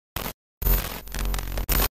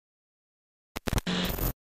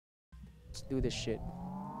Let's do this shit.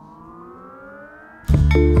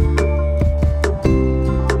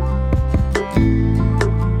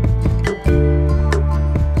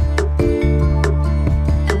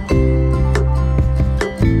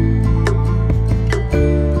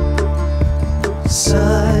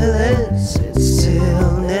 Silence, it's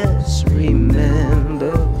stillness.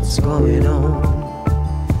 Remember what's going on.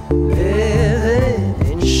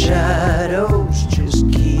 Living in shadows, just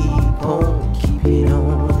keep on keeping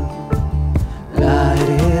on. Light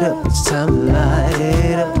it up, it's time to light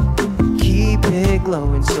it up. Keep it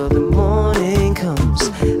glowing till the morning comes.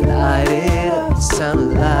 Light it up, it's time to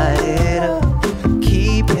light it up.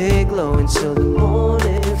 Keep it glowing till the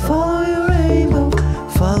morning. Follow your rainbow,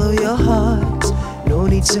 follow your heart. No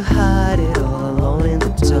need to hide it all alone in the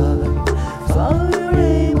dark. Follow your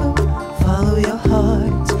rainbow, follow your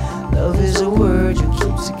heart. Love is a word you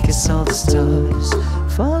keep to kiss all the stars.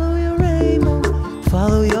 Follow your rainbow,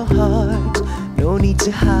 follow your heart. No need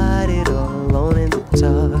to hide it all alone in the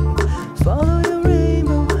dark. Follow your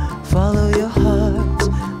rainbow, follow your heart.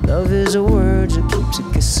 Love is a word you keep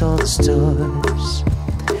to kiss all the stars.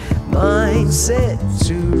 Mindset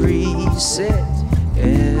to reset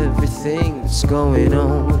everything that's going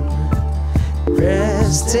on.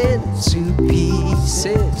 Rest into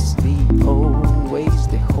pieces, the old ways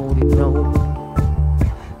they hold it on.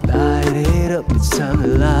 Light it up, it's time to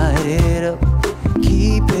light it up.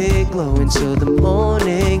 Keep it glowing till the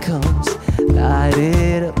morning comes. Light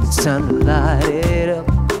it up, it's time to light it up.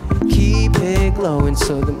 Keep it glowing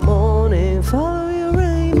till the morning. Follow your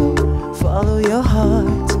rainbow, follow your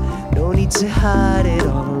heart. No need to hide it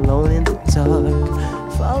all alone in the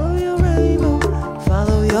dark. Follow your rainbow,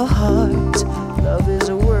 follow your heart. Love is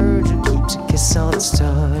a word you keep to kiss all the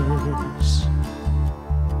stars.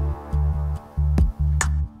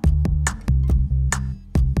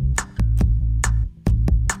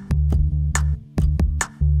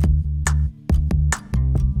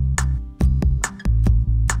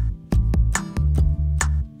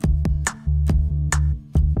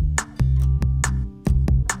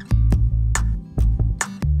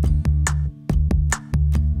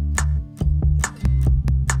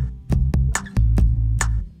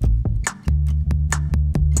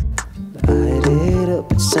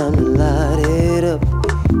 It's time to light it up.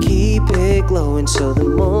 Keep it glowing till the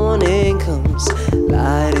morning comes.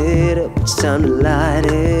 Light it up, it's time to light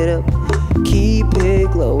it up. Keep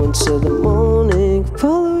it glowing till the morning.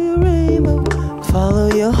 Follow your rainbow,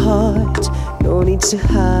 follow your heart. No need to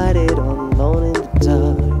hide it all alone in the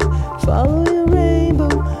dark. Follow your rainbow,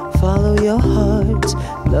 follow your heart.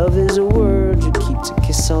 Love is a word you keep to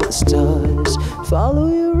kiss all the stars. Follow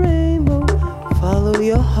your rainbow, follow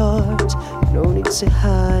your heart. No need to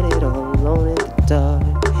hide it all alone in the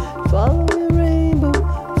dark. Follow your rainbow,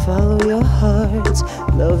 follow your heart.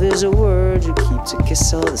 Love is a word you keep to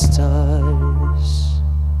kiss all the stars.